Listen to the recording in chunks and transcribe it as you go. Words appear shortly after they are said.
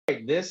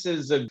this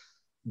is a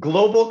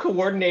global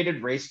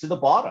coordinated race to the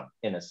bottom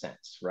in a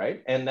sense,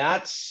 right? And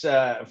that's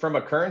from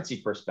a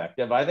currency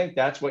perspective, I think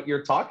that's what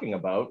you're talking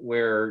about,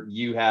 where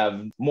you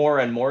have more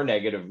and more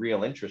negative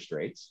real interest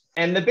rates.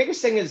 And the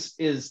biggest thing is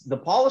the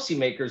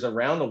policymakers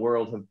around the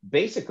world have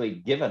basically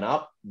given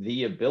up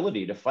the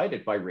ability to fight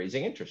it by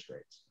raising interest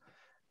rates,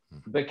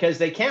 because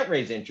they can't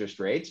raise interest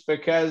rates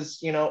because,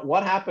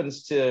 what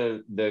happens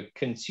to the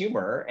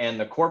consumer and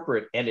the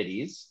corporate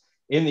entities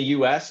in the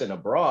US and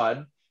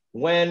abroad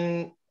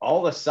when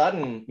all of a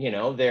sudden,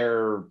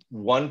 their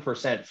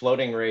 1%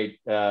 floating rate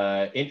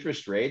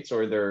interest rates,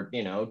 or their,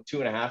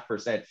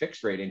 2.5%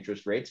 fixed rate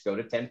interest rates go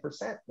to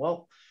 10%.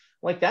 Well,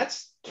 like,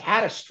 that's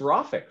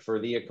catastrophic for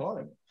the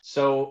economy.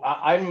 So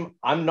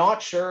I'm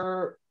not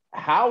sure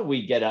how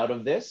we get out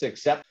of this,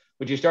 except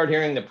but you start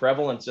hearing the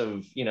prevalence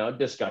of,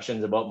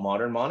 discussions about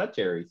modern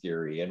monetary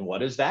theory. And what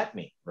does that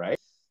mean, right?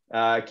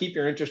 Keep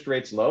your interest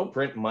rates low,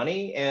 print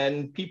money,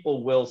 and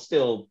people will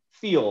still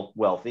feel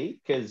wealthy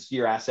because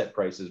your asset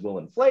prices will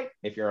inflate.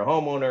 If you're a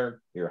homeowner,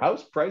 your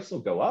house price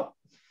will go up.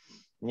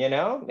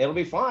 It'll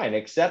be fine,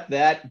 except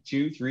that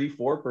 2, 3,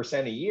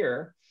 4% a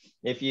year.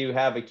 If you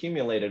have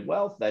accumulated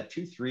wealth, that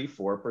 2, 3,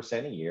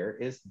 4% a year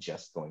is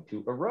just going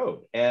to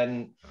erode.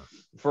 And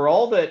for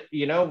all that,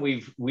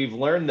 we've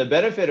learned the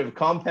benefit of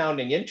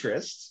compounding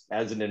interest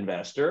as an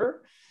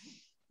investor,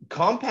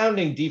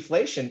 compounding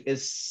deflation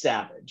is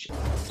savage.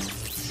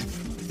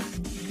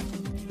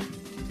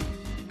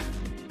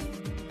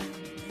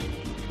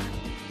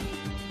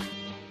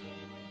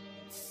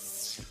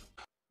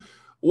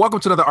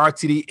 Welcome to another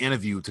RTD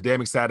interview. Today,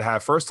 I'm excited to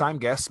have first-time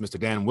guest, Mr.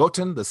 Dan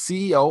Wilton, the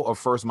CEO of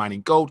First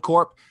Mining Gold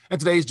Corp. And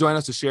today he's joining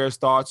us to share his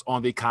thoughts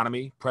on the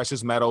economy,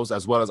 precious metals,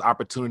 as well as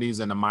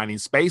opportunities in the mining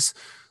space.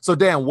 So,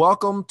 Dan,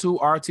 welcome to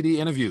RTD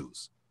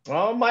interviews.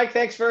 Well, Mike,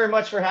 thanks very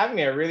much for having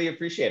me. I really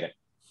appreciate it.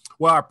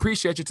 Well, I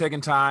appreciate you taking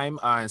time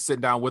and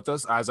sitting down with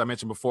us. As I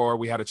mentioned before,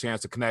 we had a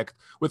chance to connect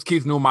with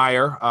Keith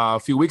Neumeyer a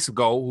few weeks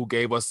ago, who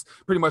gave us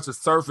pretty much the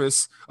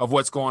surface of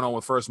what's going on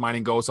with First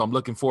Mining Gold. So I'm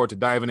looking forward to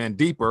diving in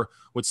deeper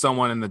with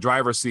someone in the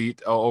driver's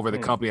seat over the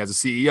company as a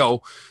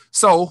CEO.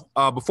 So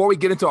before we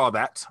get into all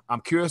that,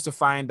 I'm curious to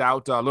find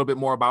out a little bit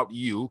more about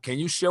you. Can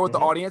you share with the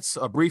audience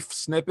a brief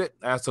snippet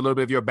as to a little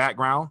bit of your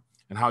background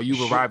and how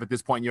you've arrived at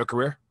this point in your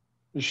career?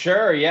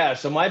 Sure. Yeah.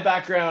 So my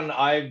background,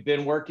 I've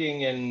been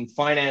working in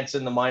finance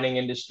in the mining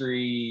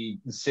industry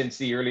since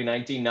the early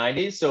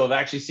 1990s. So I've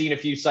actually seen a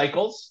few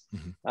cycles,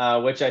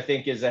 which I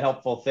think is a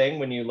helpful thing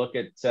when you look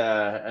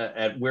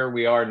at where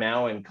we are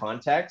now in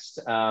context.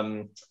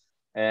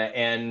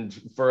 And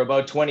for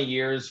about 20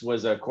 years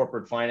was a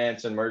corporate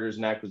finance and mergers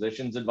and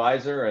acquisitions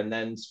advisor, and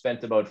then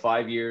spent about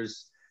 5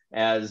 years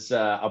as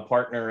a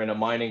partner in a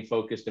mining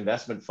focused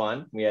investment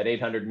fund. We had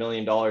 $800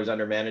 million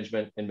under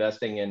management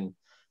investing in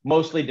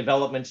mostly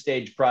development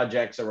stage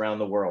projects around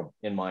the world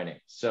in mining.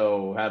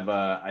 So have,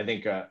 I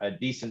think, a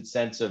decent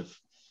sense of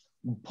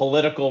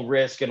political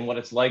risk and what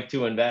it's like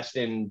to invest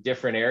in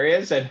different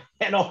areas. And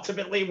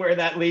ultimately where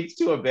that leads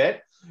to a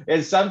bit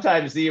is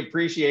sometimes the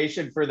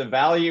appreciation for the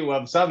value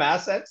of some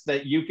assets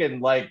that you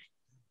can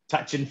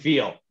touch and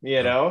feel,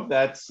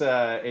 that's,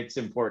 it's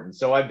important.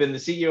 So I've been the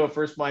CEO of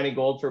First Mining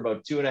Gold for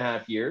about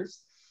 2.5 years.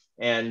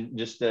 And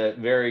just a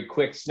very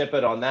quick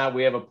snippet on that,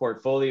 we have a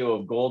portfolio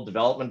of gold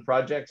development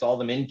projects, all of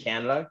them in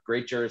Canada,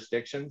 great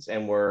jurisdictions.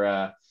 And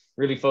we're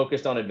really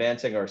focused on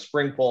advancing our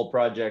Springpole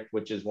project,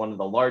 which is one of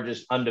the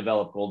largest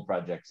undeveloped gold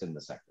projects in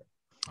the sector.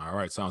 All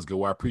right. Sounds good.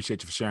 Well, I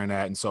appreciate you for sharing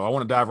that. And so I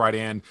want to dive right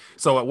in.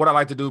 So what I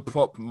like to do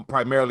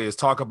primarily is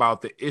talk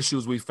about the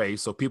issues we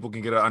face so people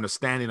can get an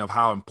understanding of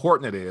how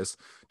important it is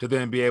to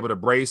then be able to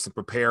brace and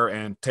prepare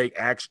and take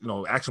action,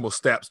 actionable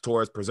steps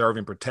towards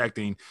preserving,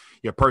 protecting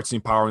your purchasing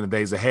power in the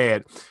days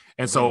ahead.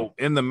 And so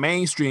in the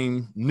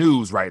mainstream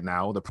news right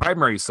now, the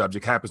primary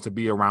subject happens to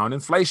be around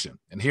inflation.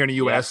 And here in the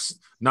U.S.,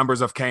 numbers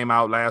have came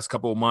out last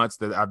couple of months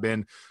that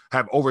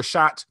have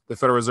overshot the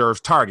Federal Reserve's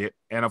target.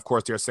 And of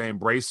course, they're saying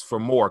brace for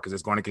more because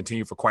it's going to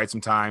continue for quite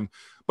some time.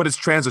 But it's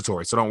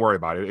transitory, so don't worry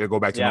about it. It'll go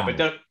back to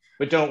normal.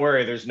 But don't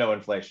worry, there's no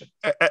inflation.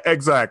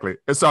 Exactly.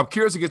 And so I'm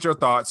curious to get your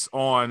thoughts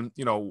on,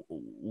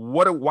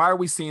 why are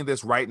we seeing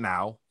this right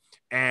now?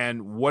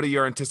 And what are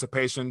your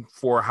anticipation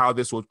for how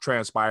this will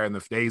transpire in the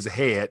days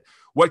ahead?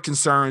 What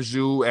concerns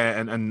you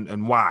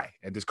and why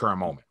at this current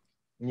moment?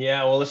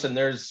 Yeah, well, listen,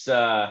 there's,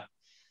 I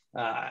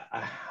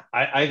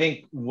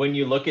think when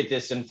you look at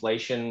this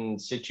inflation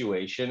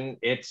situation,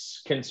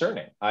 it's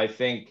concerning. I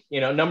think,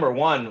 number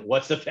one,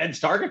 what's the Fed's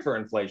target for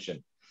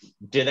inflation?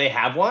 Do they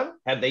have one?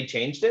 Have they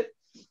changed it?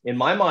 In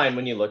my mind,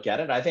 when you look at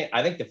it, I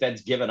think the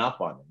Fed's given up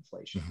on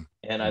inflation.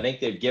 And I think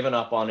they've given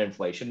up on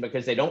inflation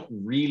because they don't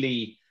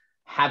really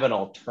have an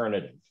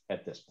alternative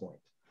at this point.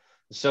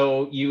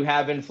 So you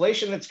have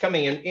inflation that's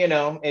coming in,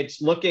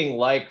 it's looking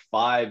like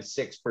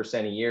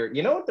 5-6% a year.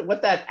 You know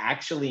what that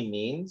actually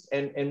means?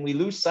 And we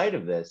lose sight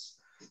of this.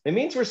 It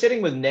means we're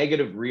sitting with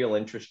negative real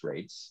interest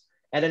rates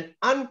at an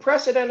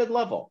unprecedented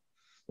level.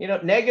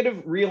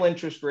 Negative real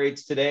interest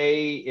rates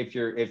today, if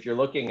you're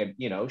looking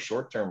at,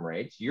 short-term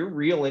rates, your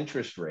real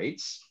interest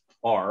rates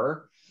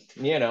are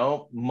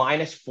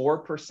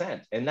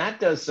 -4%. And that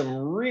does some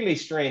really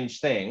strange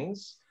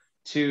things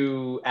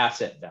to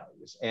asset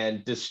values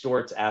and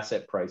distorts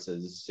asset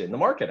prices in the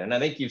market. And I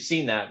think you've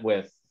seen that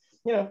with,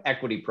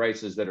 equity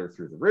prices that are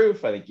through the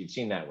roof. I think you've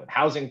seen that with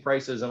housing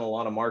prices in a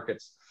lot of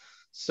markets.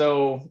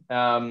 So,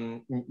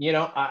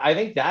 I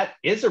think that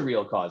is a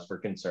real cause for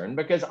concern,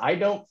 because I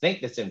don't think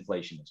this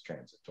inflation is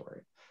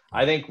transitory.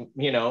 I think,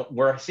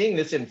 we're seeing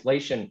this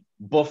inflation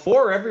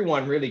before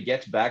everyone really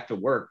gets back to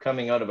work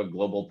coming out of a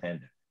global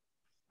pandemic.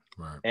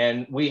 Right.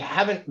 And we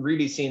haven't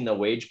really seen the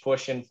wage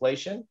push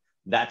inflation.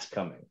 That's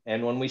coming.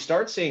 And when we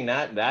start seeing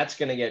that, that's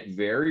going to get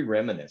very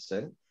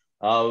reminiscent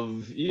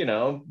of,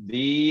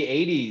 the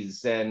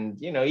 80s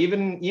and,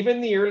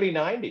 even the early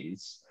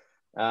 90s.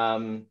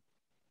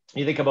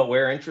 You think about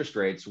where interest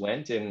rates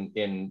went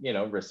in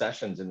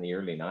recessions in the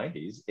early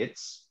 90s, it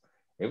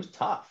was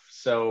tough.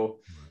 So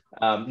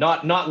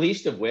not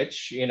least of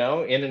which, in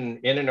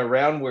and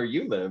around where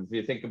you live,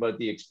 you think about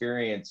the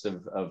experience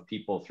of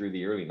people through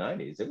the early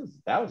 90s,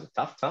 that was a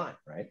tough time,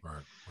 right?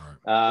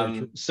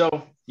 Right.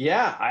 So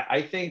yeah,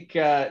 I think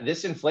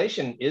this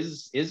inflation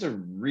is a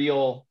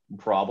real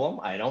problem.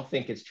 I don't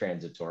think it's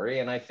transitory.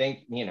 And I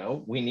think,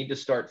 we need to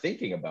start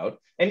thinking about,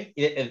 and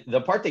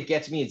the part that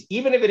gets me is,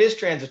 even if it is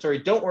transitory,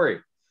 don't worry,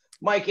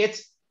 Mike,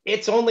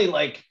 it's only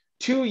like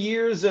 2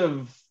 years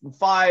of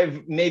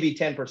 5, maybe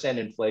 10%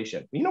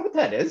 inflation. You know what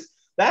that is?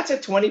 That's a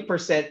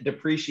 20%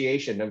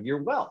 depreciation of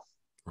your wealth.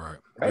 Right.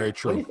 Very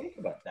true. When you think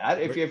about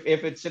that, if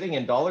it's sitting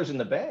in dollars in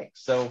the bank.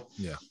 So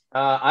yeah,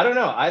 I don't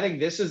know. I think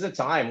this is a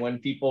time when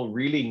people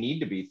really need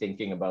to be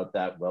thinking about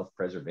that wealth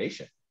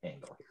preservation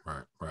angle.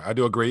 Right. I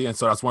do agree. And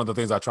so that's one of the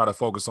things I try to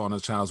focus on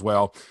this channel as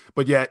well.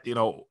 But yet,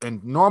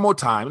 in normal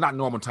time, not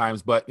normal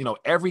times, but,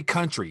 every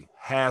country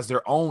has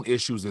their own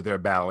issues that they're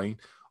battling.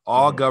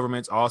 All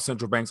governments, all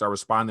central banks are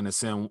responding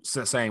the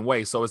same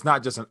way. So it's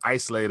not just an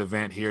isolated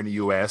event here in the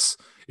U.S.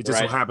 It just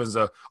so happens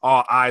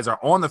all eyes are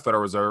on the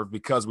Federal Reserve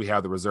because we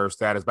have the reserve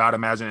status. But I'd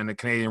imagine in the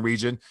Canadian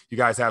region, you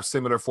guys have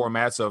similar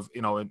formats of,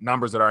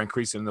 numbers that are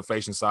increasing in the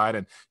inflation side,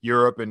 and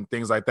Europe and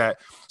things like that.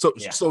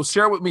 So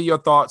share with me your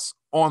thoughts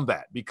on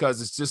that,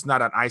 because it's just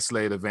not an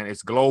isolated event.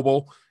 It's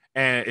global,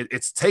 and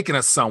it's taken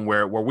us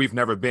somewhere where we've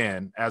never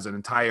been as an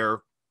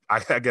entire,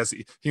 I guess,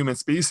 human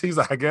species,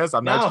 I guess.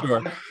 I'm not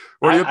sure.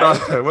 What are your thoughts?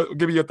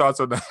 Give me your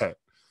thoughts on that.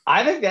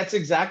 I think that's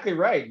exactly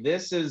right.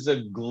 This is a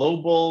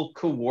global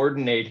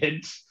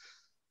coordinated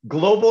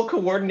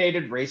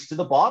race to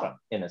the bottom,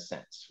 in a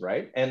sense,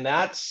 right? And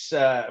that's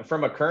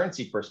from a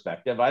currency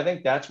perspective. I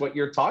think that's what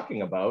you're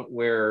talking about,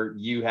 where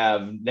you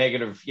have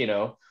negative,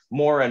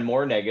 more and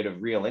more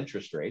negative real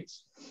interest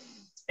rates.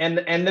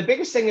 And the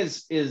biggest thing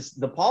is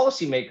the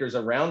policymakers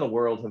around the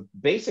world have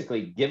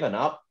basically given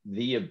up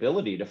the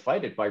ability to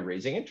fight it by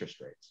raising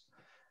interest rates,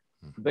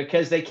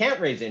 because they can't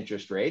raise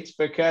interest rates,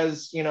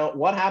 because,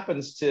 what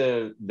happens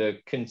to the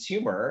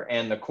consumer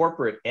and the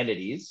corporate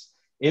entities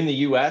in the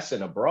US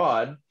and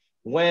abroad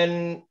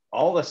when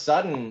all of a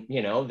sudden,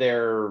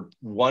 their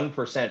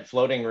 1%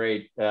 floating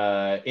rate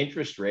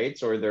interest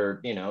rates, or their,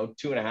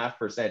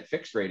 2.5%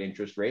 fixed rate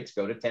interest rates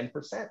go to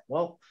 10%.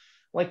 Well,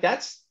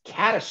 that's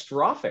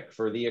catastrophic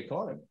for the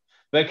economy,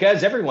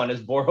 because everyone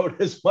has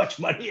borrowed as much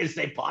money as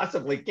they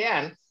possibly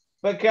can,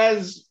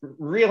 because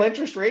real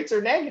interest rates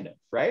are negative,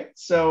 right?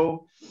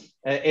 So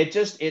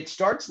it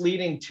starts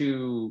leading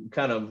to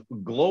kind of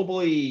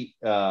globally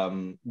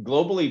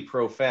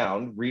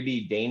profound,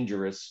 really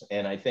dangerous,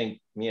 and I think,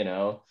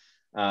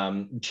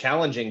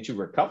 challenging to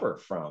recover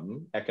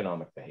from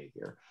economic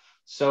behavior.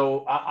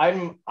 So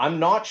I'm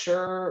not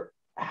sure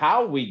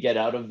how we get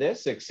out of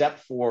this,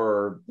 except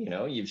for,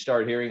 you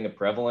start hearing the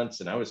prevalence,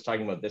 and I was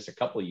talking about this a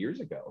couple of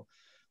years ago,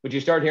 but you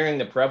start hearing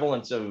the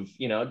prevalence of,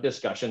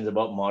 discussions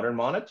about modern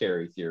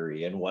monetary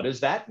theory. And what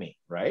does that mean,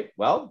 right?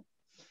 Well,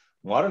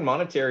 modern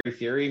monetary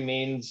theory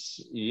means,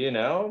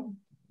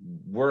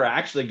 we're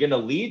actually going to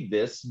lead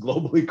this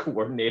globally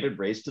coordinated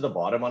race to the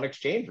bottom on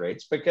exchange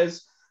rates,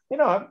 because,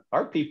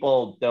 our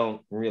people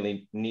don't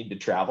really need to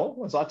travel.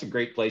 There's lots of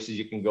great places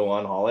you can go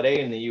on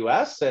holiday in the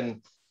US,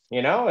 and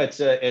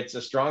it's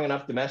a strong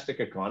enough domestic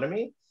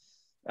economy.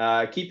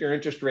 Keep your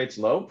interest rates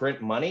low,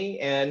 print money,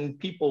 and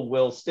people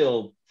will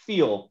still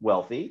feel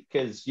wealthy,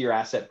 because your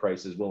asset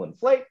prices will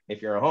inflate.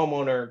 If you're a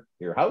homeowner,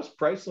 your house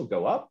price will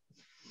go up.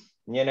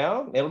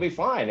 It'll be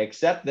fine,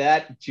 except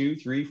that 2,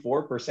 3,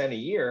 4% a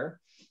year.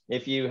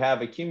 If you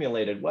have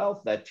accumulated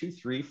wealth, that 2,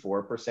 3,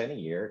 4% a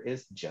year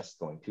is just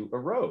going to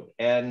erode.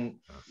 And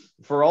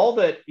for all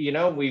that,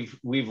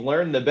 we've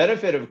learned the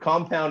benefit of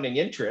compounding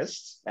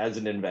interest as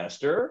an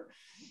investor,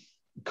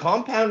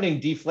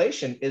 compounding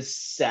deflation is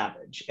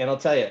savage. And I'll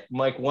tell you,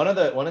 Mike, one of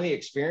the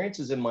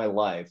experiences in my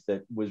life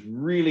that was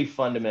really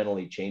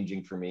fundamentally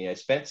changing for me, I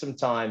spent some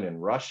time in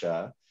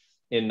Russia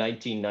in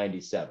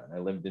 1997. I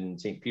lived in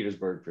St.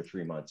 Petersburg for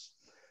 3 months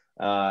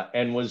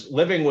and was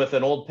living with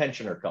an old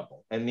pensioner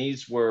couple. And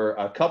these were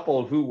a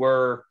couple who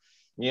were,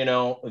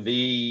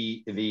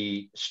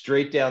 the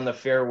straight down the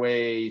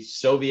fairway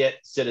Soviet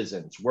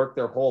citizens, worked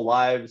their whole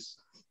lives,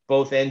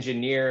 both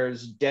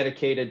engineers,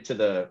 dedicated to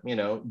the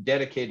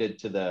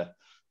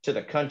to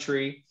the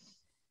country,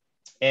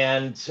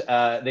 and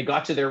they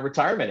got to their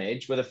retirement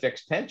age with a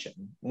fixed pension,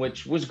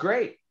 which was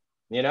great.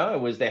 You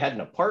know, they had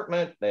an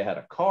apartment, they had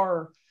a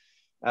car,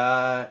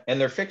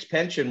 and their fixed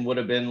pension would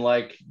have been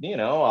like,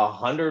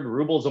 100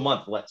 rubles a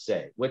month, let's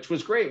say, which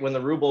was great when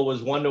the ruble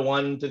was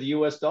 1-to-1 to the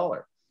US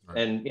dollar. Right.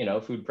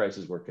 And, food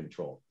prices were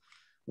controlled.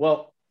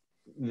 Well,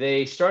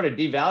 they started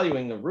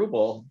devaluing the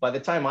ruble. By the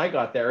time I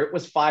got there, it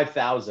was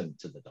 5,000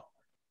 to the dollar.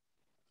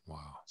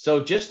 Wow.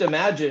 So just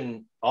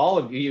imagine all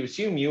of you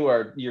assume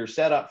you're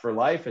set up for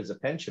life as a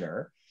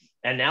pensioner.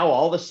 And now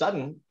all of a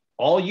sudden,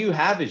 all you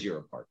have is your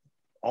apartment.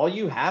 All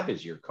you have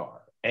is your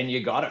car. And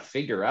you got to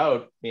figure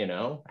out,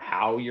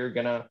 how you're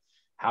gonna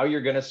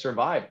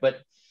survive. But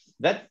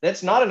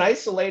that's not an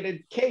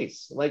isolated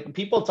case. Like,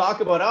 people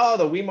talk about,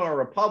 the Weimar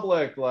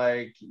Republic,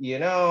 like,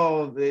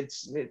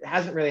 it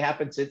hasn't really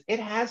happened since. It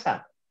has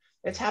happened.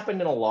 It's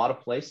happened in a lot of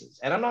places.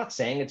 And I'm not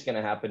saying it's going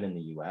to happen in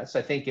the US.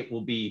 I think it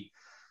will be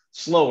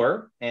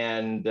slower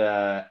and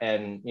a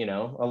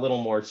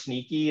little more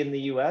sneaky in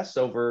the US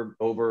over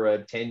a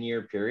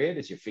 10-year period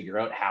as you figure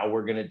out how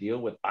we're going to deal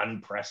with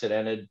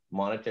unprecedented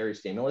monetary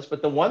stimulus.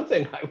 But the one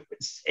thing I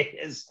would say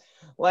is,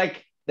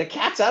 like, the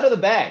cat's out of the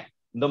bag.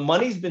 The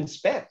money's been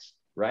spent,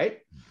 right?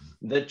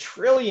 The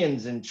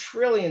trillions and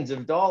trillions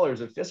of dollars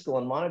of fiscal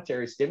and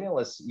monetary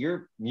stimulus,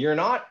 you're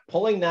not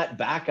pulling that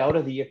back out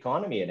of the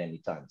economy at any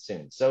time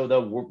soon. So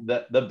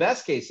the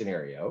best case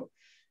scenario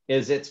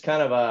is it's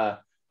kind of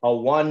a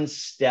one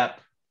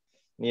step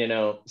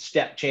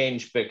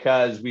change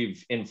because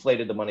we've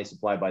inflated the money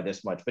supply by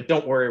this much. But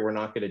don't worry, we're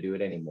not going to do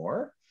it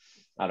anymore.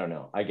 I don't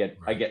know. I get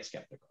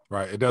skeptical.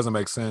 Right. It doesn't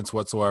make sense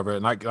whatsoever.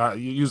 And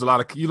you use a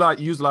lot of key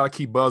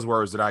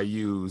buzzwords that I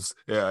use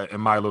in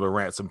my little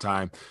rant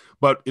sometime.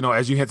 But,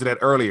 as you hinted at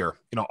earlier,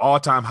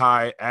 all-time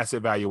high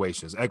asset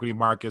valuations, equity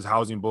markets,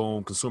 housing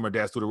boom, consumer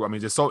debt through the roof. I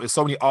mean, it's so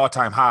many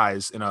all-time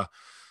highs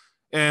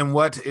in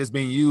what is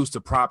being used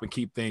to prop and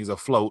keep things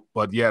afloat.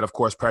 But yet, of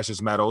course,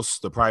 precious metals,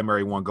 the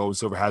primary one, gold and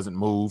silver, hasn't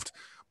moved.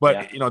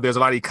 But, there's a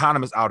lot of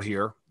economists out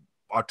here,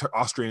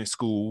 Austrian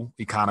school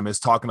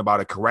economists, talking about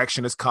a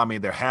correction is coming.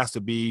 There has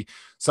to be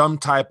some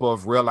type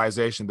of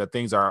realization that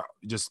things are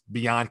just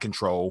beyond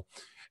control.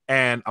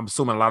 And I'm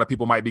assuming a lot of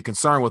people might be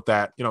concerned with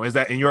that. Is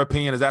that, in your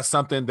opinion, is that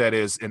something that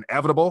is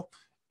inevitable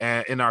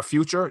and in our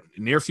future,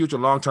 near future,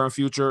 long-term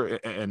future?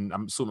 And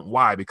I'm assuming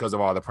why, because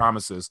of all the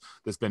promises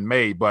that's been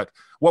made. But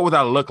what would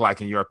that look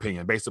like, in your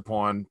opinion, based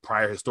upon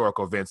prior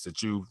historical events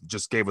that you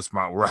just gave us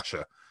about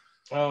Russia?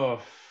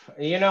 Oh,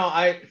 it's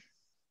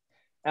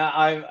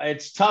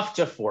tough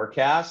to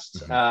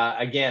forecast.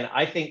 Again,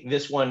 I think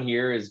this one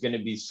here is going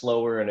to be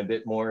slower and a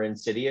bit more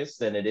insidious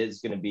than it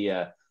is going to be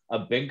a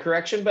big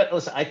correction. But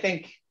listen,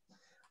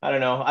 I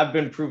don't know. I've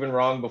been proven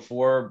wrong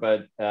before,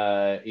 but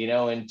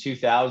in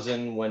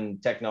 2000, when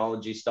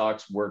technology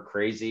stocks were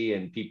crazy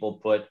and people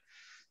put,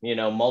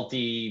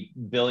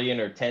 multi-billion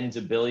or tens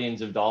of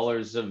billions of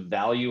dollars of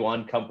value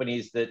on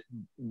companies that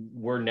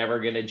were never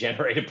going to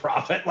generate a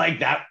profit, like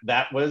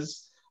that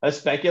was a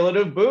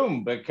speculative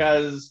boom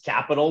because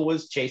capital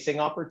was chasing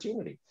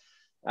opportunity.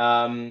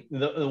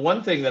 The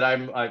one thing that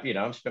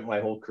I've spent my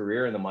whole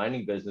career in the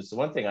mining business. The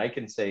one thing I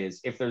can say is,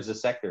 if there's a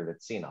sector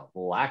that's seen a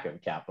lack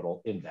of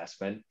capital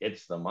investment,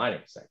 it's the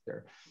mining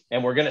sector.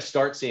 And we're going to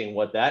start seeing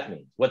what that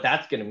means. What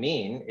that's going to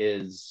mean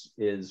is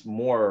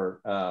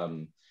more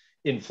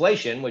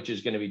inflation, which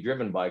is going to be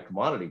driven by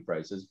commodity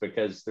prices,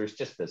 because there's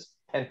just this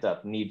pent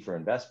up need for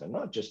investment,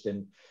 not just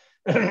in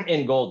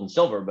gold and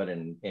silver, but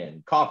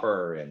in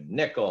copper and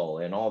nickel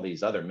and all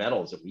these other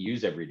metals that we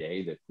use every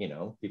day that,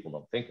 people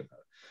don't think about.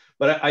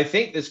 But I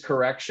think this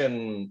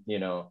correction,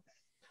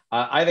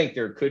 I think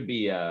there could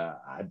be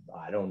I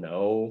don't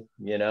know,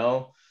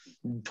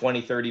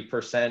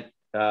 20-30%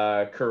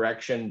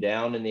 correction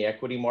down in the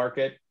equity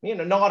market,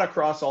 not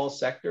across all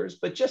sectors,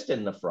 but just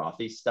in the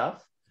frothy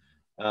stuff.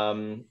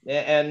 And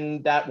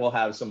that will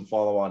have some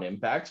follow-on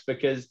impacts,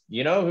 because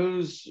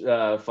who's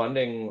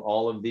funding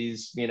all of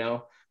these,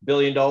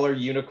 billion-dollar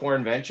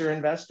unicorn venture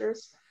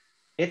investors?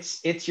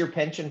 It's your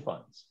pension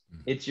funds.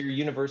 It's your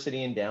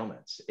university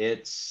endowments.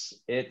 It's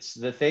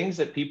the things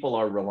that people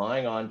are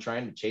relying on,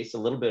 trying to chase a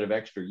little bit of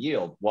extra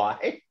yield.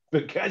 Why?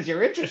 Because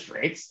your interest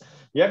rates,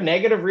 you have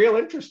negative real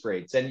interest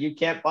rates, and you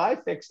can't buy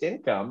fixed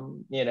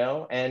income,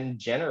 and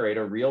generate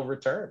a real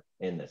return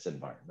in this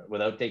environment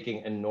without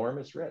taking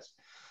enormous risk.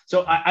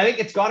 So I think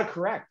it's got to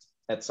correct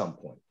at some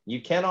point.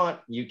 You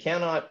cannot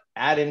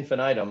ad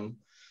infinitum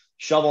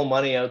shovel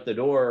money out the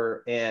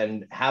door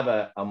and have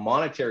a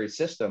monetary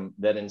system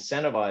that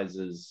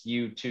incentivizes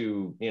you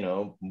to,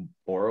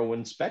 borrow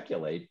and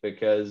speculate,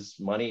 because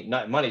money's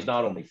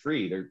not only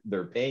free,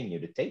 they're paying you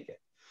to take it.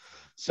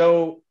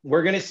 So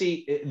we're going to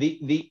see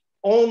the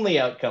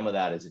only outcome of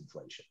that is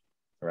inflation,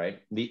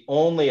 right? The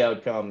only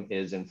outcome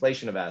is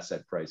inflation of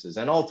asset prices,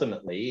 and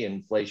ultimately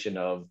inflation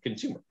of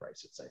consumer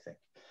prices, I think.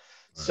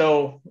 Right.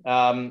 So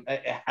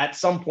at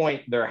some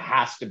point there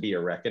has to be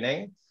a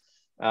reckoning.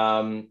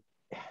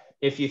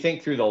 if you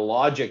think through the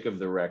logic of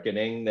the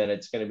reckoning, then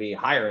it's going to be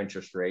higher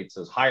interest rates.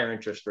 Those higher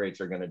interest rates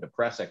are going to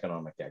depress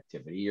economic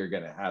activity. You're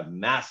going to have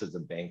masses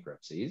of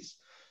bankruptcies.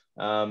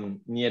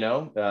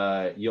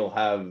 You'll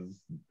have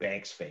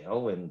banks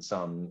fail in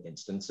some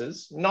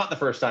instances. Not the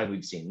first time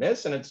we've seen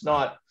this, and it's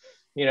not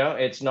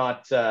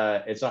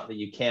that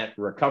you can't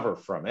recover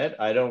from it.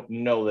 I don't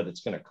know that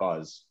it's going to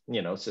cause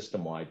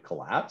system-wide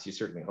collapse. You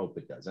certainly hope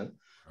it doesn't.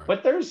 Right.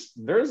 But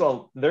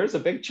there's a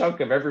big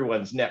chunk of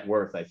everyone's net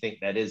worth, I think,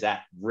 that is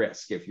at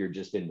risk if you're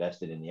just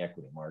invested in the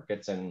equity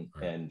markets and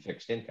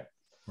fixed income.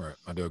 Right.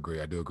 I do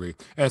agree.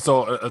 And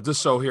so this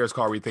show here is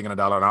called Rethinking the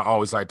Dollar, and I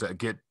always like to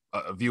get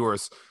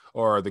viewers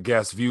or the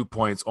guest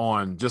viewpoints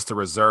on just the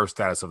reserve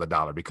status of the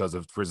dollar, because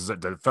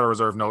the Federal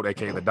Reserve note,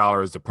 aka the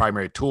dollar, is the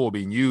primary tool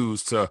being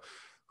used to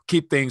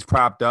keep things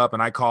propped up.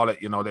 And I call it,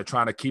 they're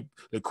trying to keep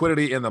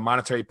liquidity in the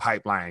monetary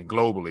pipeline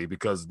globally,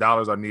 because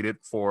dollars are needed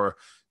for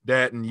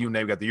debt, and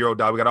we got the euro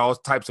dollar, we got all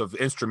types of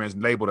instruments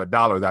labeled a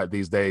dollar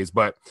these days.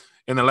 But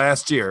in the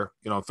last year,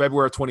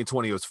 February of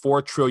 2020, it was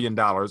 $4 trillion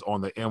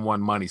on the M1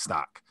 money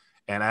stock.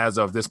 And as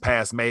of this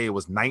past May, it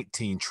was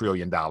 $19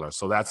 trillion.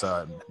 So that's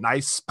a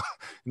nice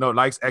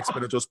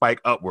exponential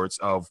spike upwards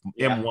of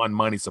M1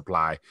 money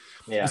supply.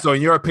 Yeah. So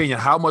in your opinion,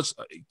 how much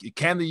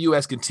can the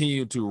U.S.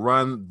 continue to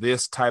run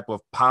this type of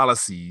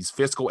policies,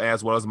 fiscal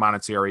as well as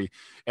monetary,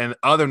 and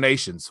other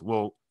nations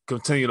will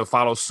continue to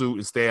follow suit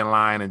and stay in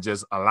line and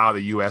just allow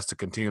the U.S. to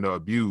continue to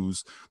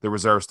abuse the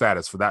reserve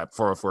status for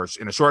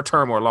in a short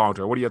term or long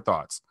term? What are your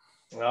thoughts?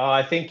 Well,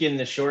 I think in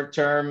the short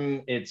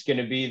term, it's going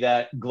to be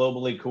that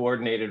globally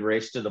coordinated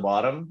race to the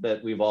bottom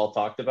that we've all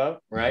talked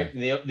about, right?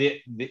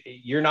 Mm-hmm.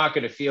 You're not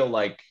going to feel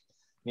like,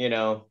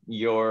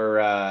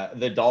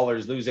 the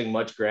dollar's losing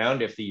much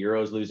ground if the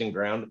euro's losing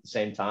ground at the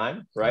same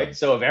time, right? Mm-hmm.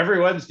 So if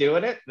everyone's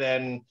doing it,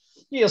 then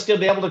you'll still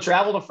be able to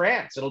travel to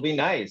France. It'll be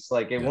nice.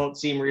 Like, it won't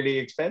seem really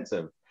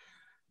expensive.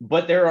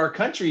 But there are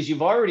countries,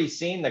 you've already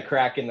seen the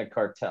crack in the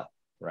cartel.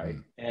 Right.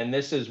 Mm. And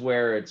this is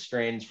where it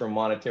strains from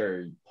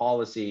monetary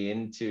policy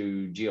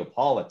into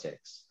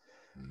geopolitics.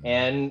 Mm.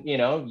 And,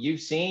 you've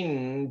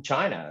seen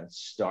China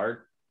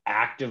start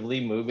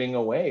actively moving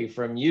away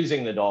from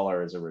using the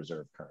dollar as a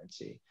reserve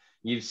currency.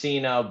 You've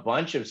seen a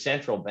bunch of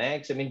central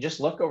banks. I mean,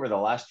 just look over the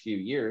last few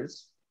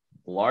years,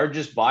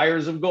 largest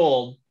buyers of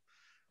gold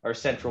are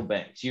central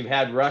banks. You've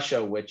had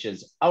Russia, which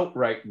has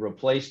outright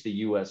replaced the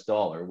US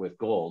dollar with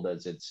gold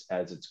as its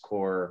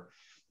core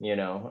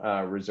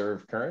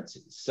reserve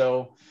currencies.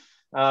 So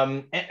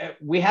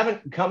we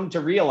haven't come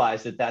to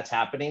realize that that's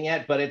happening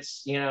yet, but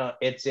it's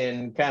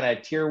in kind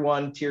of tier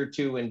 1, tier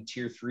 2, and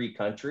tier 3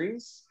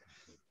 countries.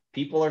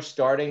 People are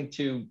starting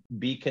to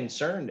be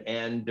concerned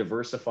and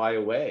diversify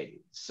away.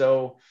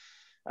 So,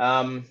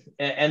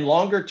 and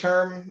longer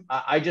term,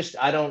 I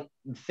don't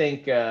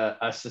think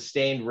a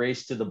sustained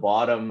race to the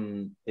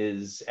bottom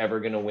is ever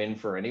going to win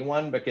for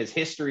anyone, because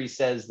history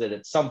says that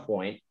at some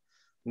point,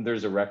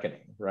 there's a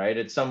reckoning, right?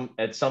 At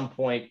some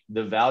point,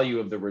 the value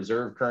of the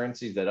reserve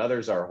currencies that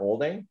others are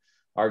holding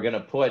are going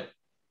to put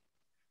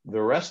the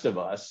rest of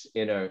us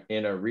in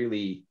a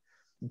really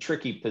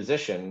tricky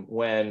position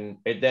when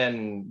it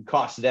then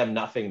costs them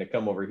nothing to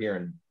come over here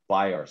and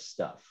buy our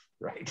stuff,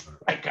 right?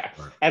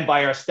 And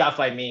by our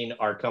stuff, I mean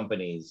our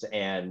companies,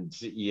 and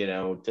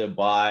to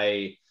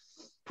buy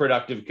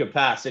productive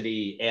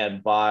capacity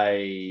and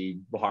buy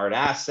hard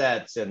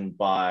assets and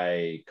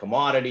buy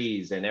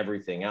commodities and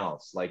everything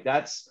else. Like,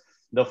 that's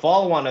the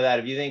follow-on of that.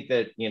 If you think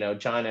that,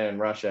 China and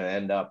Russia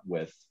end up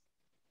with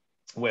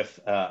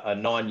a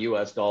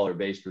non-US dollar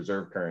based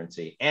reserve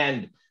currency,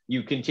 and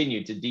you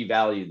continue to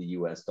devalue the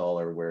US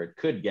dollar where it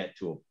could get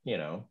to,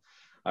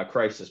 a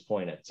crisis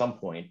point at some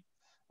point,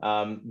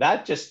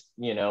 that just,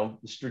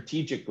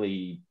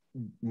 strategically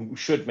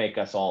should make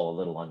us all a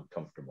little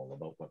uncomfortable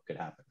about what could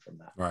happen from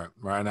that. Right.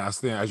 And I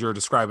think, as you're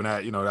describing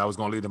that, that was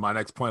going to lead to my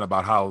next point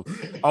about how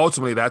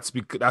ultimately that's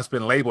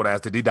been labeled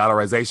as the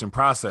de-dollarization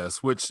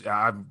process, which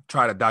I've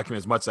tried to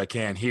document as much as I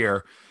can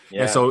here.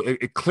 Yeah. And so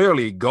it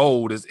clearly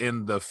gold is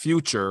in the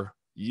future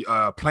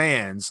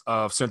plans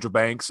of central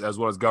banks as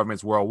well as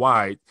governments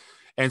worldwide.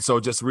 And so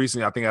just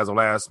recently, I think as of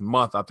last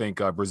month,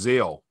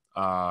 Brazil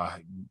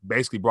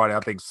basically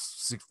brought in,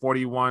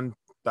 41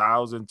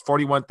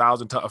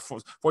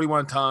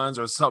 tons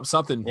or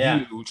something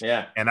huge.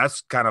 Yeah. And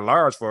that's kind of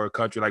large for a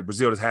country like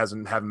Brazil that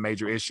hasn't having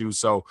major issues.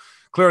 So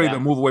clearly the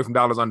move away from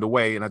dollars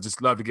underway. And I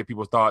just love to get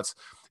people's thoughts.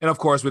 And of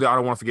course, I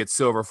don't want to forget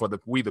silver for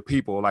we the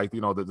people, like,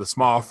 the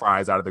small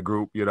fries out of the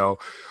group,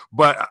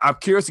 but I'm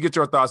curious to get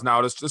your thoughts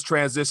now. Let's just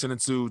transition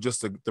into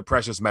just the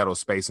precious metal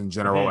space in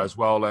general, as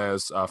well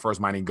as First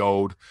Mining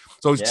Gold.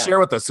 So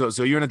share with us. So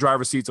you're in the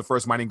driver's seats of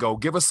First Mining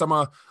Gold. Give us some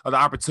of the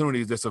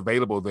opportunities that's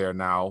available there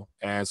now.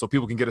 And so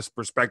people can get a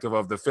perspective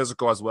of the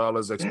physical as well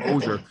as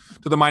exposure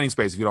to the mining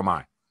space, if you don't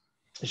mind.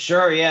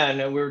 Sure. Yeah.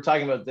 And we were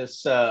talking about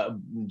this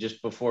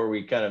just before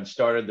we kind of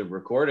started the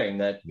recording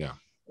that,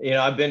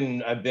 I've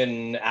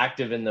been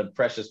active in the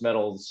precious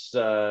metals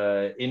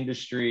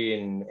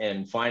industry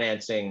and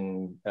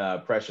financing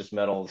precious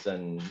metals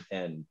and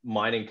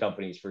mining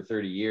companies for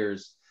 30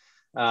 years.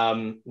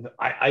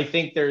 I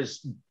think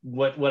there's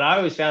what I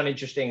always found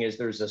interesting is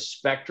there's a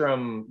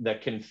spectrum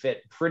that can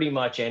fit pretty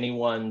much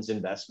anyone's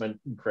investment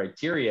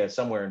criteria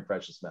somewhere in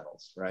precious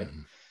metals, right?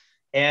 Mm-hmm.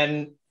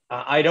 And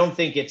I don't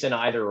think it's an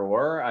either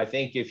or. I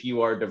think if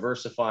you are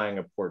diversifying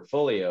a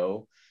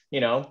portfolio,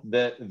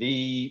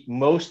 the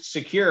most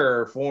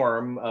secure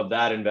form of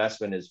that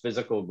investment is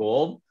physical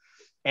gold.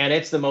 And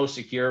it's the most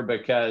secure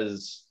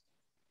because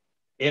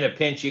in a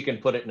pinch, you can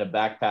put it in a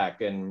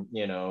backpack and,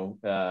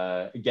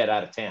 get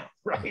out of town,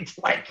 right?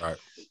 Like right.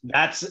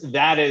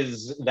 That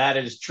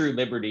is true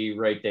liberty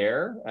right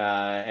there.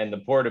 And the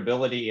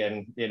portability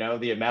and,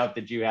 the amount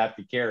that you have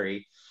to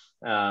carry,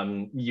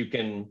 you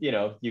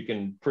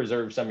can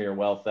preserve some of your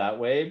wealth that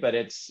way, but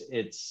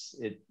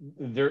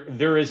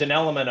there is an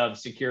element of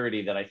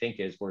security that I think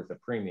is worth a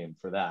premium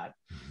for that.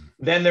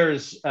 Then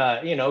there's,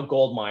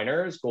 gold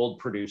miners, gold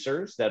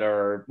producers that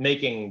are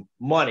making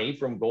money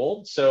from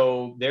gold.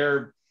 So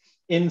they're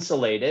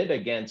insulated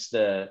against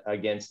the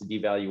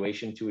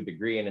devaluation to a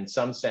degree, and in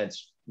some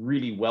sense,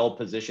 really well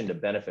positioned to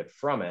benefit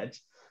from it,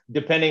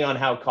 depending on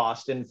how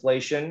cost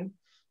inflation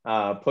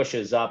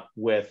pushes up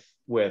with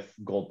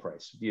gold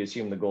price. You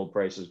assume the gold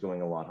price is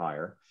going a lot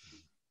higher.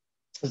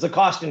 Because the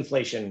cost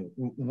inflation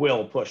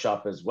will push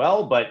up as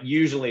well, but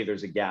usually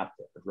there's a gap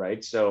there,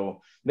 right?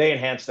 So they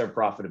enhance their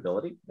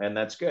profitability, and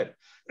that's good.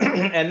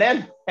 and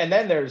then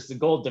there's the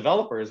gold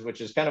developers,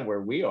 which is kind of where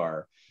we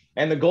are.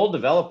 And the gold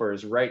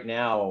developers right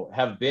now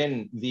have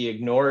been the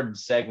ignored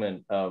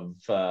segment of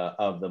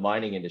the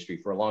mining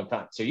industry for a long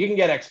time. So you can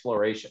get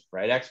exploration,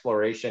 right?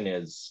 Exploration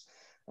is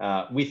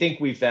we think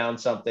we found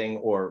something,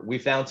 or we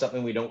found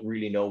something we don't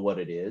really know what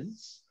it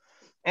is.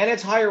 And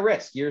it's higher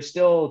risk. You're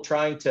still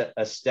trying to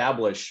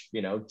establish,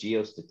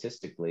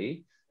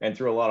 geostatistically and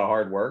through a lot of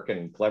hard work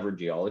and clever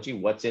geology,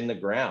 what's in the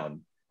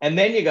ground. And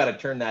then you got to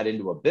turn that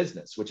into a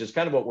business, which is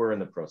kind of what we're in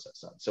the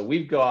process of. So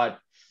we've got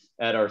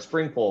at our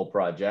Springpole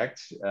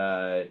project,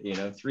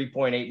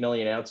 3.8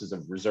 million ounces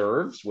of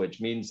reserves,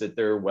 which means that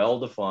they're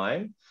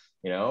well-defined,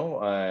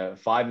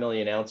 5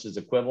 million ounces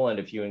equivalent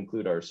if you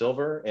include our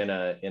silver in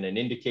an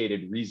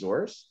indicated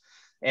resource.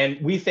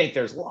 And we think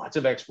there's lots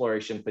of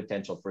exploration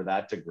potential for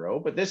that to grow.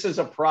 But this is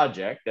a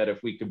project that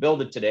if we could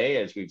build it today,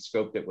 as we've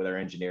scoped it with our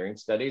engineering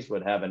studies,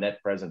 would have a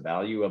net present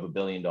value of $1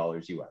 billion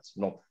US,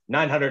 no,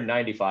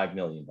 $995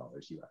 million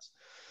US.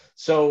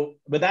 So,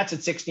 but that's at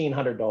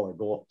 $1,600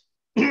 gold.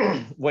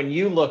 When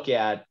you look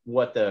at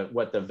what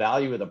the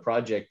value of the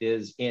project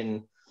is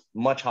in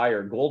much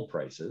higher gold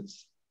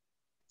prices,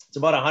 it's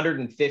about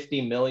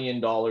 $150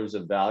 million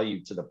of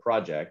value to the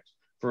project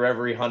for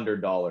every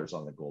 $100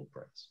 on the gold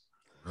price.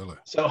 Really?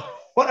 So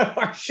one of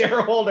our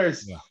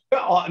shareholders,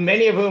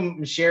 many of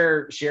whom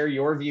share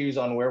your views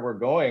on where we're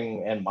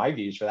going, and my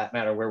views for that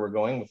matter, where we're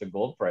going with the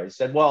gold price,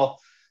 said, well,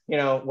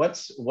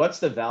 what's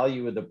the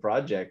value of the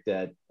project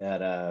at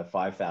a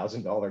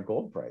 $5,000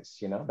 gold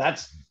price?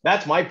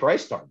 That's my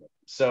price target.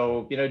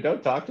 So,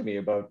 don't talk to me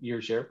about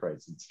your share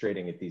price. It's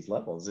trading at these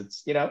levels.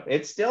 It's,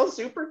 it's still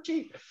super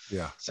cheap.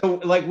 Yeah. So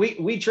like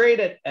we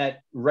trade at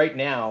right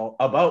now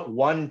about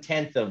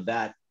 1/10 of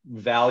that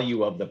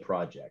value of the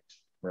project.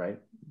 Right.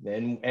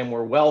 And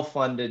we're well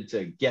funded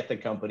to get the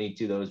company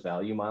to those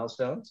value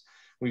milestones.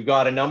 We've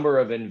got a number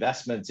of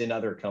investments in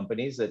other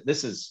companies. That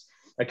this is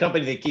a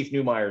company that Keith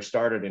Neumeyer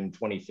started in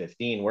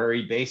 2015, where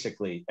he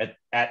basically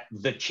at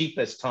the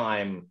cheapest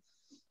time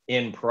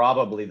in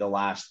probably the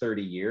last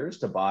 30 years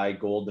to buy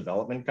gold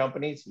development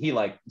companies, he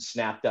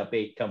snapped up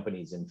 8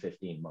 companies in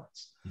 15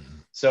 months. Mm-hmm.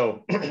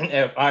 So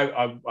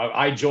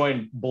I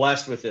joined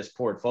blessed with this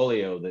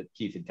portfolio that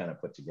Keith had kind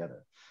of put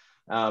together.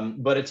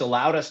 But it's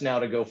allowed us now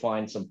to go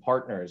find some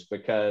partners,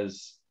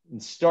 because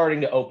it's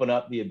starting to open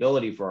up the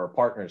ability for our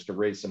partners to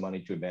raise some money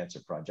to advance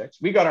their projects.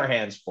 We got our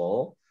hands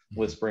full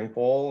with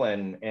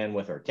Springpole and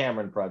with our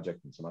Cameron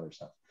project and some other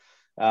stuff.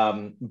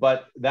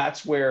 But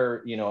that's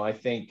where, I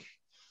think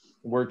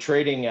we're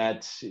trading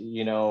at,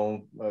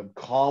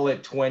 call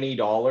it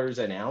 $20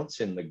 an ounce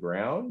in the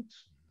ground.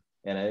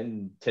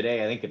 And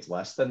today, I think it's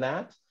less than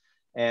that.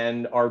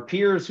 And our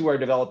peers who are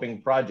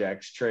developing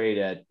projects trade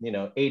at,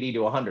 $80 to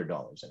 $100 an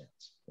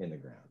ounce in the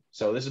ground.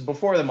 So this is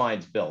before the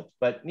mine's built,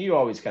 but you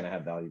always kind of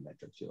have value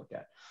metrics you look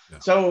at. Yeah.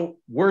 So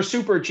we're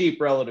super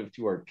cheap relative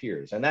to our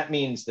peers. And that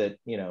means that,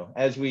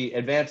 as we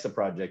advance the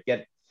project,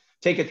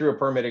 take it through a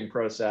permitting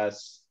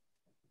process,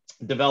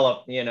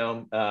 develop,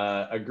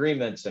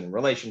 agreements and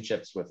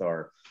relationships with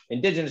our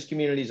indigenous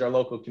communities, our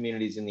local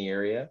communities in the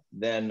area,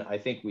 then I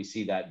think we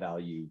see that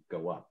value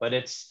go up. But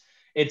it's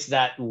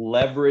that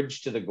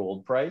leverage to the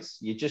gold price.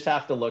 You just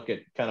have to look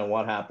at kind of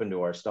what happened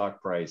to our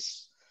stock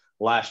price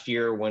last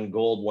year when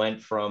gold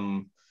went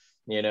from,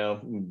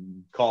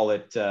 call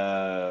it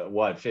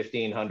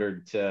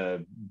 1,500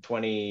 to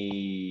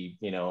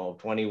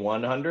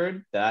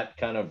 2,100, that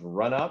kind of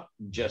run up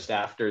just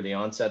after the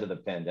onset of the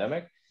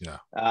pandemic. Yeah.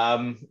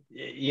 Our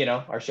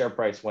share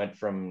price went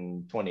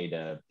from 20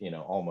 to,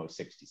 almost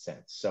 60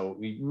 cents. So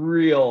we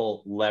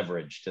real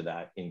leverage to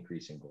that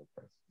increase in gold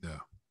price. Yeah.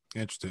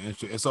 Interesting,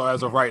 interesting. And so,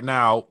 as of right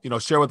now,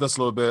 share with us a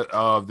little bit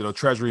of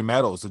Treasury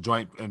Metals, the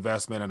joint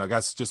investment, and I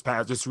guess just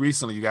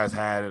recently, you guys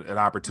had an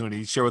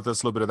opportunity. Share with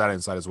us a little bit of that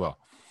insight as well.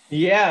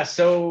 Yeah,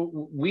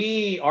 so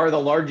we are the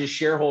largest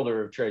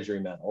shareholder of Treasury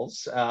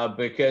Metals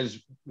because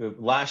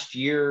last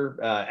year,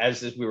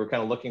 as we were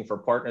kind of looking for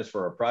partners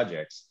for our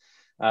projects,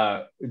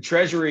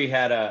 Treasury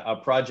had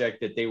a project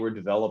that they were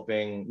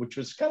developing, which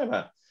was kind of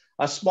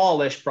a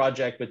smallish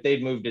project, but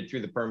they'd moved it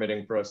through the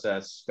permitting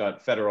process,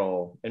 got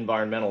federal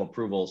environmental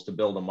approvals to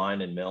build a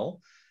mine and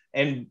mill.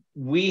 And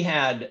we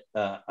had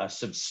a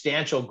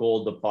substantial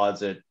gold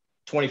deposit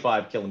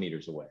 25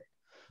 kilometers away.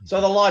 So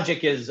the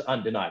logic is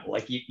undeniable.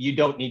 Like you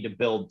don't need to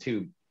build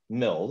two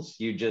mills.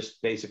 You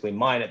just basically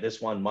mine at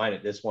this one,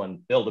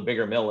 build a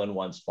bigger mill in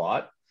one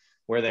spot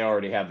where they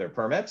already have their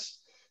permits.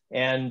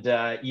 And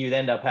you'd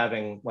end up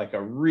having like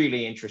a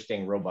really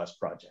interesting, robust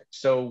project.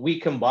 So we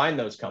combined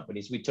those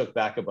companies. We took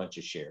back a bunch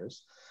of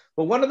shares.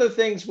 But one of the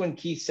things when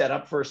Keith set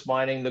up First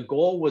Mining, the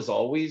goal was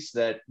always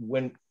that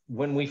when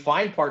we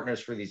find partners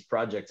for these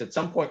projects, at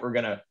some point we're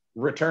going to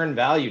return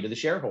value to the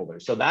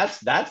shareholders. So that's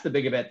the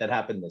big event that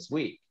happened this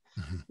week.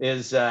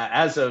 Is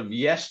as of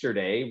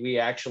yesterday, we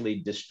actually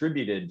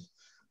distributed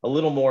a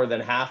little more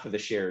than half of the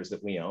shares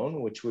that we own,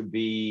 which would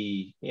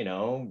be,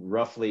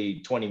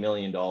 roughly $20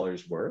 million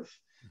worth.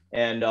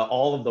 And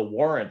all of the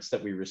warrants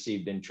that we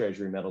received in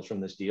Treasury Metals from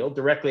this deal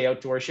directly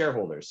out to our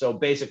shareholders. So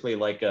basically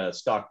like a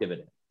stock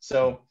dividend.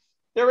 So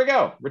there we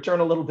go, return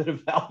a little bit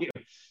of value.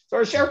 So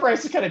our share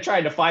price is kind of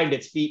trying to find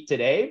its feet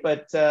today,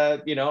 but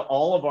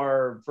all of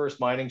our First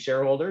Mining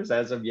shareholders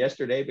as of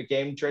yesterday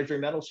became Treasury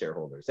Metals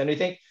shareholders. And I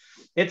think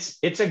it's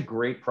a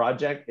great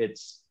project.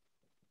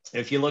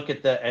 If you look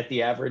at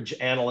the average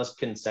analyst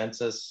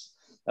consensus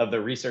of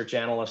the research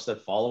analysts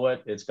that follow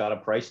it, it's got a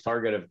price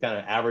target of kind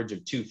of average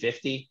of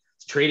 250.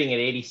 It's trading at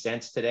 80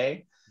 cents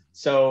today.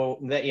 So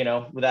that,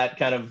 that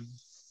kind of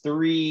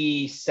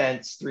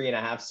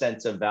 3.5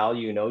 cents of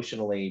value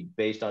notionally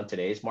based on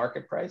today's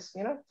market price,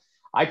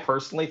 I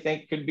personally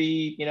think could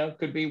be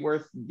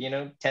worth,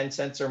 10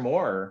 cents or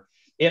more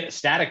in a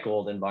static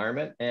gold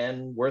environment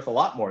and worth a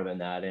lot more than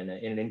that in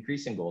an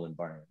increasing gold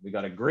environment. We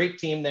got a great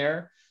team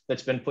there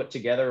that's been put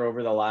together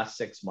over the last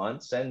 6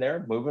 months, and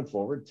they're moving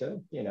forward to,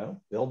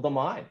 build the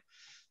mine.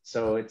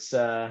 So I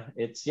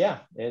think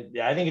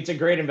it's a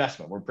great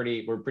investment. We're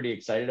pretty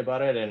excited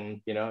about it.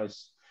 And,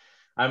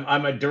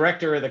 I'm a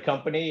director of the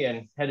company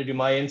and had to do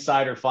my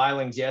insider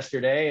filings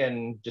yesterday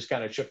and just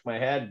kind of shook my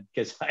head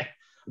because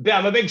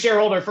I'm a big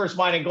shareholder of First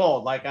Mining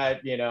Gold. Like I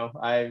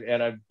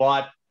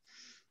bought,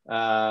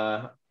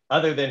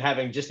 other than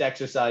having just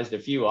exercised a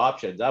few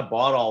options, I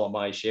bought all of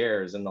my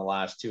shares in the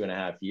last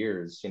 2.5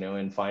 years, in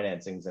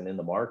financings and in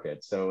the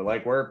market. So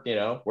like we're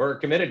a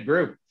committed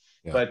group.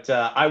 Yeah. But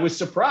I was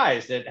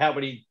surprised at how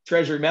many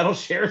Treasury Metals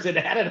shares it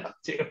added up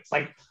to. It's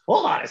like,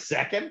 hold on a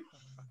second.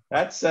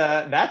 That's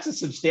a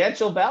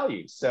substantial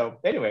value. So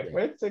anyway,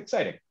 it's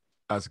exciting.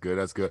 That's good.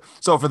 That's good.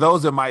 So for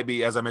those that might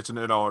be, as I mentioned,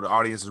 the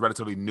audience is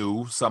relatively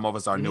new. Some of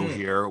us are new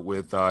here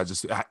with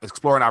just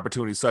exploring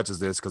opportunities such as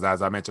this. Because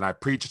as I mentioned, I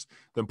preach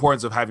the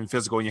importance of having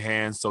physical in your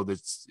hands. So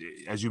that,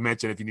 as you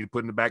mentioned, if you need to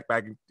put in the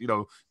backpack,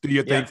 do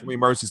your thing from an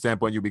emergency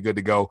standpoint, you'll be good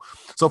to go.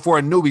 So for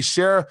a newbie,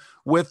 share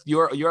with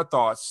your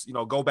thoughts.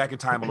 Go back in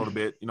time a little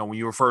bit. When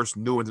you were first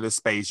new into this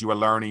space, you were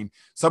learning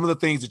some of the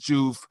things that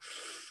you've,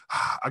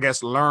 I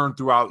guess, learned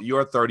throughout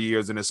your 30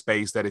 years in this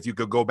space, that if you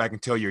could go back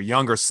and tell your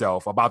younger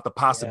self about the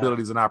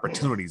possibilities and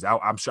opportunities,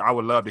 I'm sure I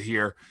would love to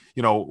hear,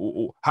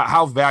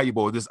 how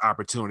valuable is this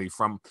opportunity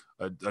from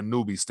a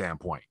newbie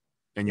standpoint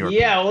in your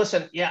opinion?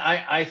 Listen,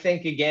 I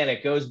think, again,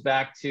 it goes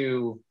back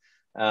to,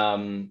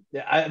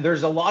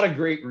 there's a lot of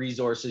great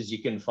resources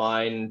you can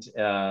find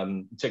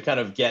to kind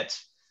of get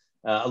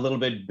a little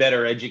bit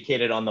better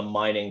educated on the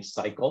mining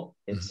cycle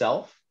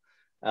itself.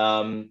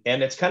 And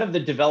it's kind of the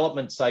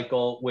development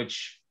cycle,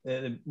 which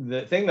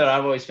the thing that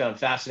I've always found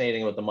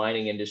fascinating with the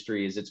mining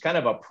industry is it's kind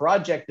of a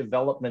project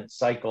development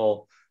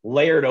cycle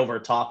layered over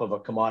top of a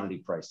commodity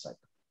price cycle.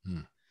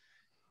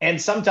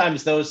 And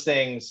sometimes those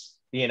things,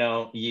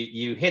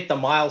 you hit the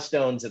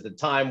milestones at the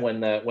time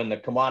when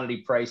the commodity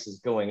price is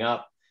going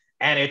up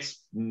and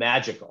it's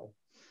magical.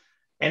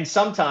 And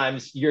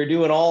sometimes you're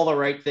doing all the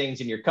right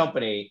things in your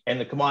company and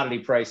the commodity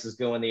price is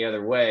going the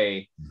other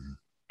way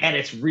and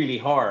it's really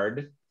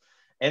hard.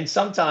 And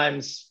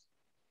sometimes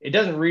it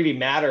doesn't really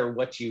matter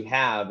what you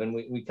have. And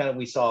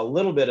we saw a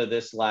little bit of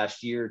this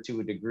last year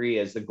to a degree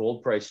as the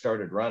gold price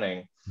started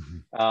running.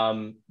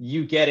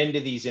 You get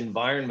into these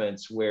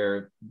environments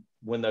where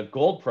when the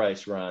gold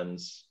price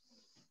runs,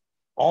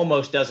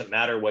 almost doesn't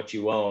matter what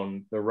you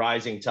own, the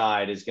rising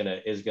tide is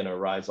gonna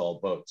rise all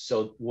boats.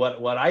 So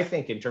what I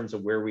think in terms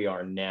of where we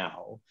are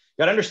now, you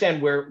got to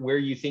understand where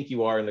you think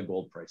you are in the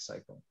gold price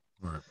cycle.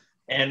 Right.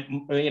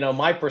 And,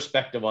 my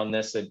perspective on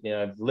this,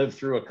 I've lived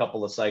through a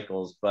couple of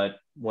cycles, but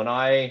when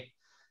I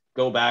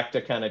go back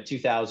to kind of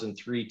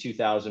 2003,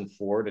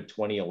 2004 to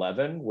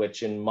 2011,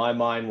 which in my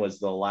mind was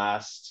the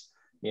last,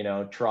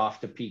 trough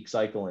to peak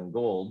cycle in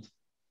gold,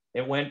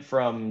 It went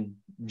from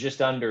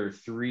just under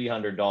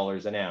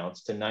 $300 an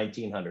ounce to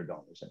 $1,900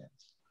 an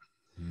ounce,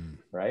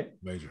 right?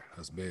 Major,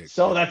 that's big.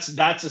 So that's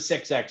a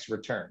 6x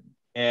return.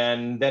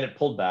 And then it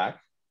pulled back.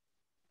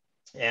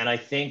 And I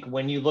think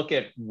when you look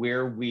at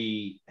where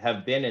we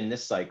have been in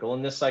this cycle,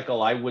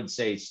 I would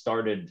say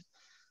started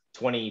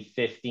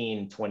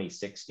 2015,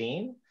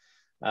 2016,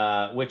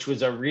 which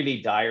was a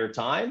really dire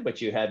time,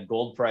 but you had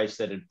gold price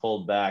that had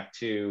pulled back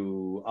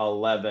to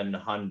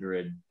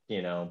 $1,100,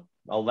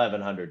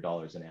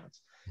 $1,100 an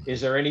ounce.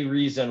 Is there any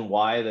reason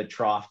why the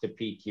trough to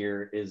peak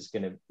here isn't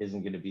going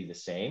to be the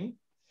same?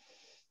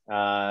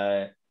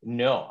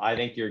 No, I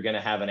think you're going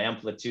to have an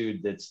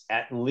amplitude that's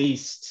at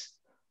least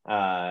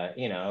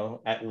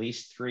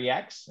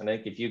 3x. I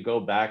think if you go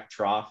back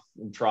trough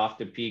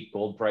to peak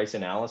gold price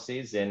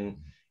analyses in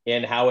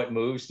how it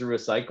moves through a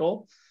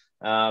cycle,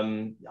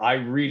 I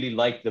really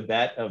like the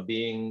bet of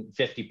being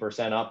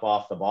 50% up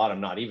off the bottom,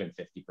 not even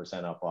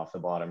 50% up off the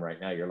bottom right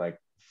now. You're like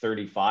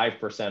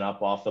 35%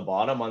 up off the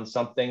bottom on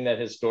something that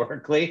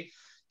historically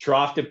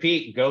trough to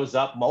peak goes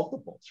up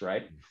multiples,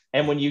 right?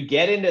 And when you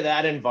get into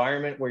that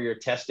environment where you're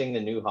testing the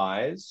new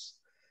highs,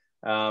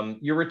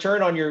 your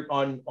return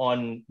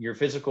on your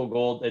physical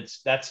gold,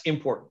 that's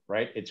important,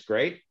 right? It's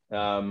great.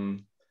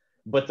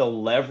 But the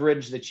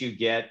leverage that you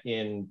get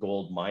in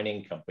gold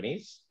mining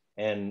companies,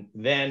 and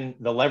then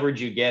the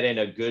leverage you get in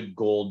a good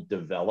gold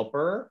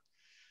developer,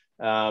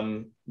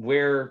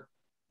 where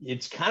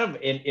it's kind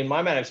of in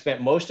my mind, I've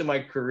spent most of my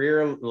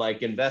career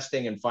like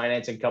investing and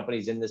financing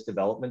companies in this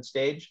development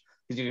stage,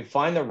 because if you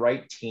find the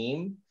right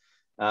team,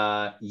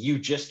 you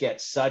just get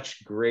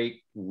such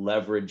great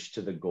leverage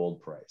to the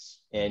gold price,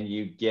 and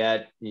you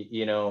get,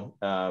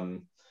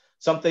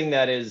 something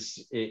that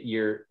is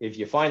if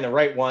you find the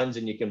right ones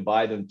and you can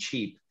buy them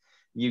cheap,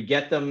 you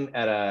get them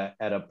at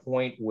a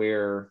point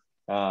where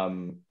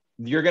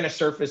you're going to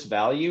surface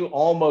value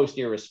almost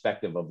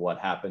irrespective of what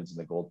happens in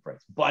the gold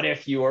price. But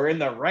if you are in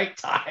the right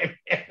time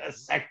in the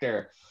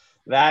sector,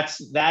 that's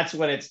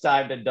when it's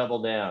time to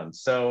double down.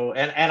 So,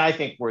 and I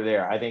think we're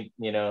there. I think,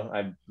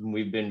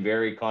 we've been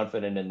very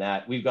confident in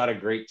that. We've got a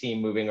great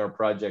team moving our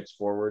projects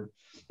forward.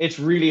 It's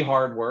really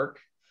hard work,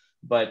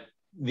 but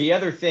the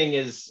other thing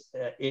is,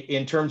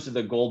 in terms of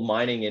the gold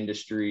mining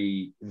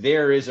industry,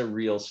 there is a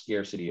real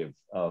scarcity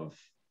of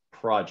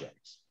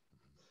projects.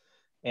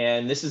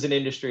 And this is an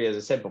industry, as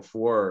I said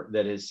before,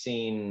 that has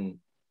seen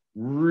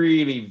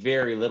really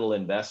very little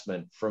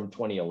investment from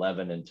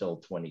 2011 until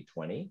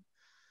 2020.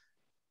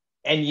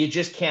 And you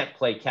just can't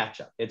play catch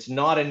up. It's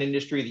not an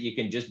industry that you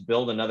can just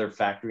build another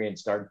factory and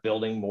start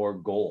building more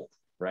gold,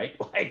 right?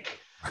 Like,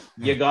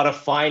 you got to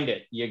find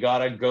it. You got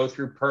to go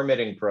through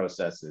permitting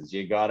processes.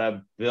 You got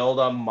to build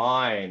a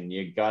mine.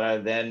 You got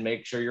to then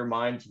make sure your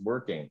mine's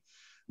working.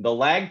 The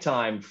lag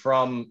time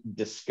from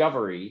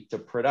discovery to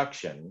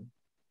production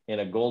in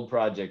a gold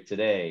project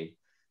today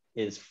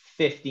is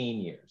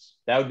 15 years.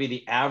 That would be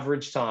the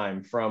average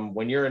time from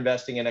when you're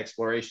investing in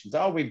exploration.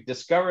 Oh, we've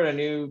discovered a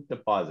new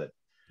deposit.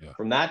 Yeah.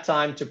 From that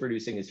time to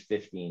producing is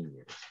 15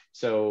 years.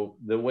 So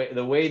the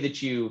way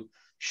that you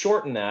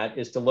shorten that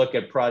is to look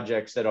at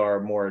projects that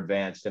are more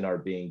advanced and are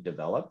being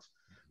developed,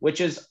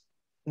 which is,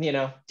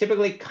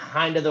 typically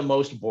kind of the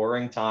most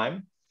boring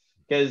time,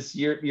 because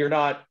you're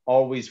not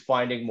always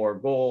finding more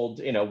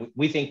gold.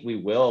 We think we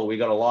will. We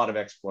got a lot of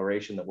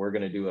exploration that we're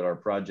going to do at our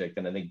project,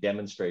 and I think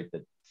demonstrate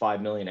that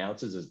 5 million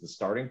ounces is the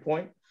starting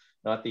point,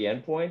 not the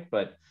end point.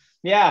 But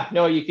yeah,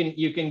 no,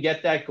 you can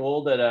get that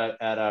gold at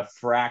a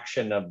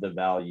fraction of the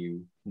value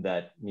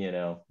that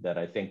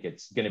I think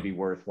it's going to be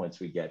worth once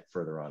we get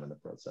further on in the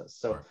process.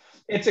 So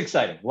it's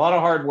exciting, a lot of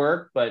hard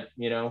work, but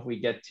we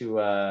get to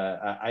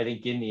I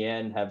think in the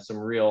end have some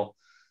real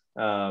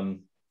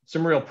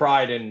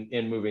pride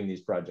in moving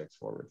these projects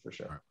forward, for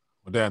sure.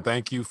 Well, Dan,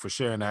 thank you for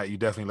sharing that. You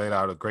definitely laid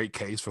out a great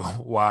case for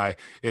why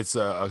it's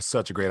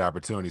such a great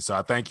opportunity. So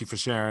I thank you for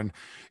sharing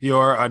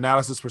your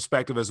analysis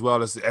perspective, as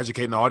well as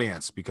educating the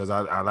audience, because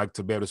I like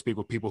to be able to speak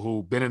with people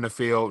who've been in the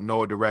field,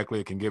 know it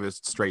directly, can give it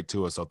straight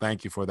to us. So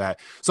thank you for that.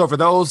 So for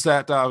those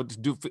that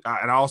do,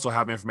 and I also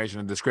have information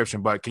in the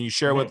description, but can you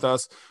share with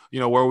us,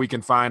 where we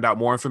can find out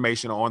more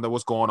information on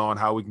what's going on,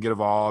 how we can get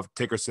involved,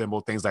 ticker symbol,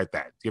 things like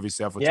that? Give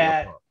yourself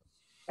a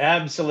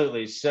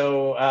Absolutely.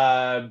 So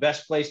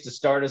best place to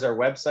start is our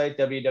website,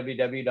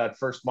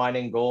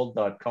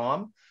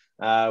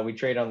 www.firstmininggold.com. We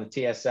trade on the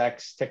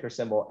TSX, ticker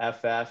symbol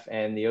FF,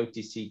 and the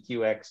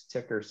OTCQX,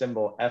 ticker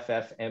symbol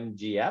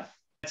FFMGF.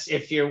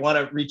 If you want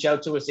to reach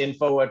out to us,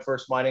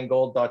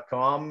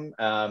 info@firstmininggold.com.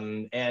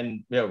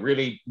 And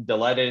really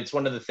delighted. It's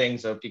one of the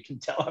things, if you can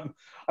tell,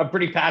 I'm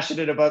pretty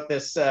passionate about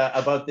this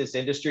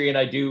industry, and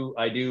I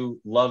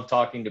do love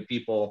talking to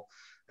people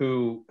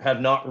who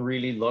have not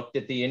really looked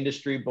at the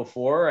industry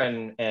before,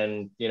 and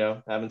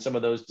having some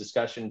of those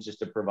discussions just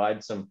to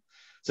provide some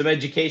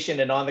education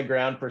and on the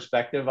ground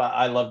perspective.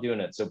 I love doing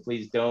it. So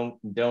please don't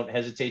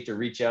hesitate to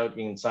reach out.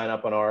 You can sign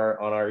up on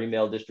our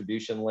email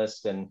distribution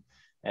list, and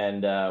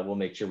we'll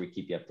make sure we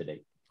keep you up to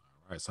date.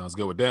 All right, sounds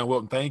good. Well, Dan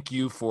Wilton, thank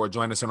you for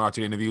joining us on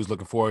RTD Interviews.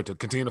 Looking forward to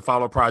continue to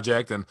follow the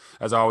project. And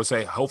as I always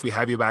say, hopefully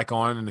have you back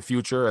on in the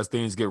future as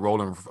things get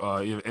rolling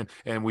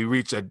and we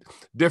reach a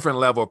different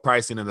level of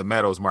pricing in the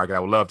metals market.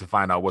 I would love to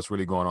find out what's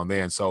really going on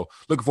there. And so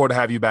looking forward to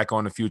have you back on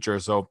in the future.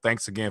 So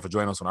thanks again for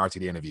joining us on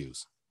RTD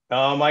Interviews.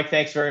 Mike,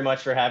 thanks very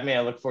much for having me.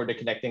 I look forward to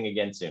connecting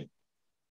again soon.